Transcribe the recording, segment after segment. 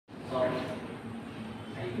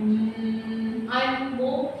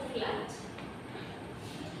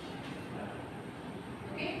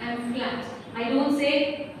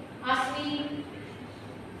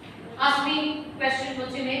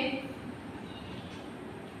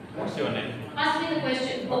What's your name? Ask me the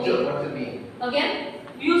question. What's Okay. your name? Again,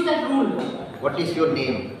 use that rule. What is your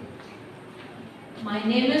name? My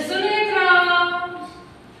name is Sunetra.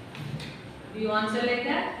 Do you answer like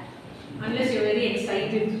that? Unless you're very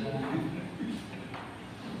excited.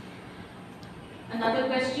 Another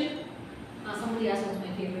question. Somebody asked what's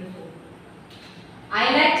my favorite food. I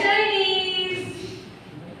like Chinese.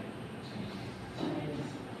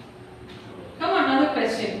 Come on, another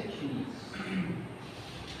question.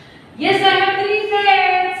 Yes, I have 3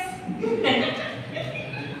 pets.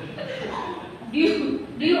 Do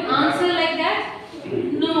you answer like that?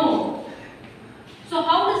 No. So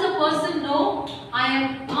how does a person know I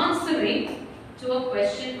am answering to a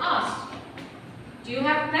question asked? Do you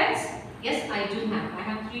have pets? Yes, I do have. I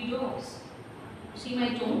have 3 dogs. See my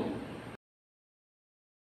tone?